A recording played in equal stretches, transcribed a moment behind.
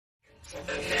...2019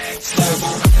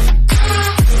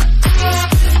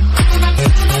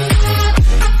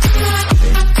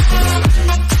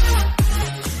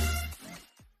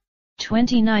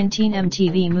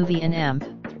 MTV Movie and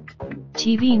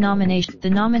MTV nomination. The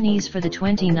nominees for the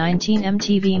 2019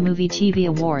 MTV Movie TV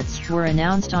Awards were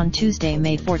announced on Tuesday,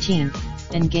 May 14,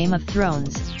 and Game of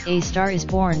Thrones, A Star is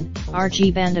Born,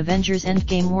 RG Band, Avengers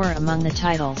Endgame were among the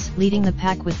titles, leading the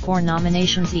pack with 4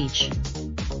 nominations each.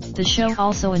 The show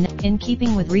also, in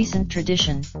keeping with recent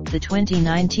tradition, the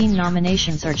 2019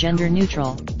 nominations are gender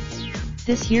neutral.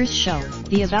 This year's show,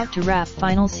 the about-to-wrap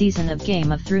final season of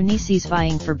Game of Thrones, is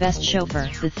vying for Best Show for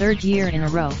the 3rd year in a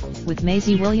row, with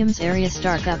Maisie Williams, Arya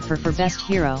Stark up for Best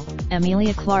Hero,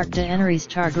 Emilia Clarke, Daenerys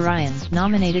Targaryen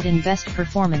nominated in Best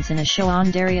Performance in a Show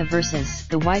on Daria vs.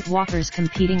 the White Walkers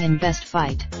competing in Best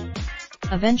Fight.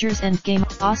 Avengers Endgame.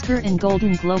 Oscar and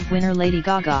Golden Globe winner Lady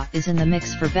Gaga is in the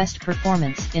mix for Best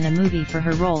Performance in a Movie for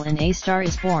her role in A Star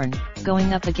is Born,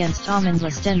 going up against Amandla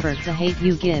Stenberg, The Hate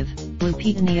U Give,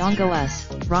 Lupita Nyong'o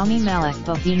Us, Rami Malek,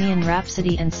 Bohemian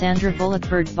Rhapsody, and Sandra Bullock,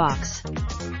 Bird Box.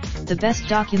 The Best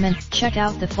Document. Check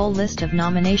out the full list of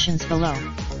nominations below.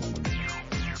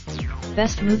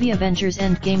 Best Movie: Avengers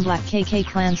Endgame, Black KK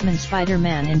Klansman,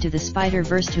 Spider-Man Into the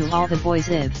Spider-Verse, To All the Boys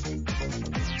Live.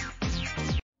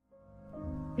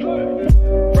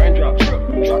 Raindrop,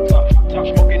 drop top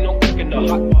smoking, no cooking the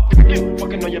hot pot.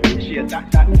 Fucking on your bitch, yeah,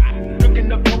 that.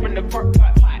 Looking up, open the park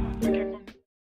pot.